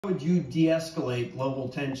Would you de-escalate global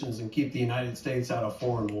tensions and keep the United States out of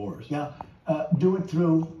foreign wars? Yeah, do it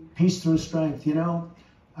through peace through strength. You know,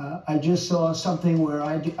 I just saw something where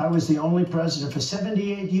I was the only president for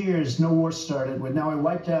 78 years. No war started with. Now I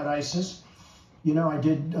wiped out ISIS. You know, I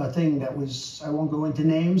did a thing that was, I won't go into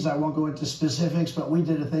names, I won't go into specifics, but we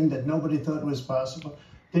did a thing that nobody thought was possible.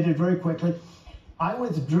 Did it very quickly. I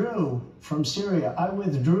withdrew from Syria. I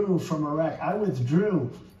withdrew from Iraq. I withdrew.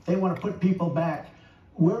 They want to put people back.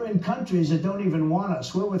 We're in countries that don't even want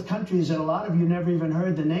us. We're with countries that a lot of you never even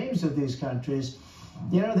heard the names of these countries.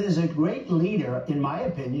 You know, there's a great leader, in my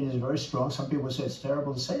opinion, he's very strong. Some people say it's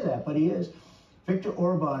terrible to say that, but he is. Viktor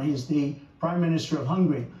Orban, he's the Prime Minister of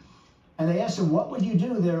Hungary. And they asked him, what would you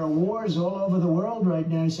do? There are wars all over the world right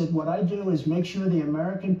now. He said, what I do is make sure the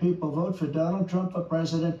American people vote for Donald Trump for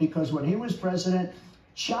president, because when he was president,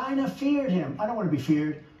 China feared him. I don't want to be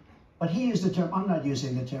feared. But he used the term, I'm not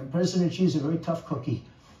using the term. President Xi's a very tough cookie.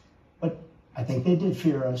 But I think they did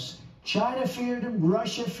fear us. China feared him,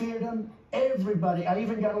 Russia feared him, everybody. I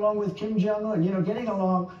even got along with Kim Jong-un. You know, getting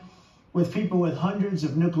along with people with hundreds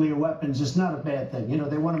of nuclear weapons is not a bad thing. You know,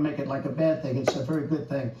 they want to make it like a bad thing. It's a very good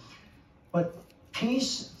thing. But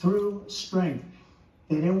peace through strength.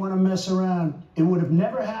 They didn't want to mess around. It would have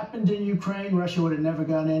never happened in Ukraine. Russia would have never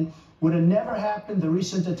gone in. Would have never happened. The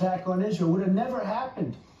recent attack on Israel would have never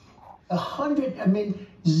happened.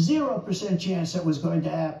 0% chance that was going to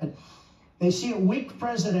happen. They see a weak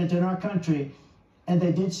president in our country, and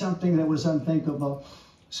they did something that was unthinkable.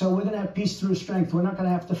 So we're going to have peace through strength. We're not going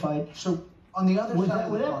to have to fight. So on the other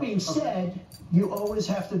side, with that being said, you always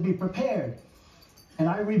have to be prepared. And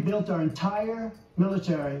I rebuilt our entire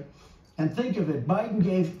military. And think of it, Biden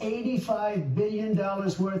gave $85 billion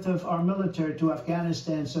worth of our military to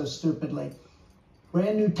Afghanistan so stupidly.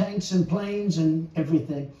 Brand new tanks and planes and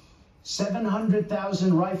everything.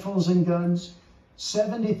 700,000 rifles and guns,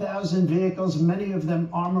 70,000 vehicles, many of them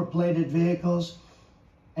armor-plated vehicles.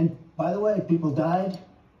 And by the way, people died.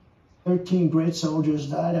 13 great soldiers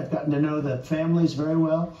died. I've gotten to know the families very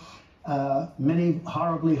well. Many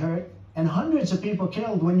horribly hurt. And hundreds of people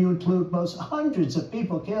killed, when you include both, hundreds of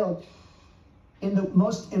people killed in the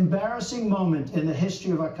most embarrassing moment in the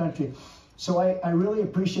history of our country. So I really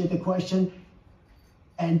appreciate the question.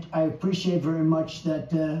 And I appreciate very much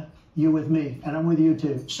that you're with me, and I'm with you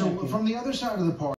too. So from the other side of the party,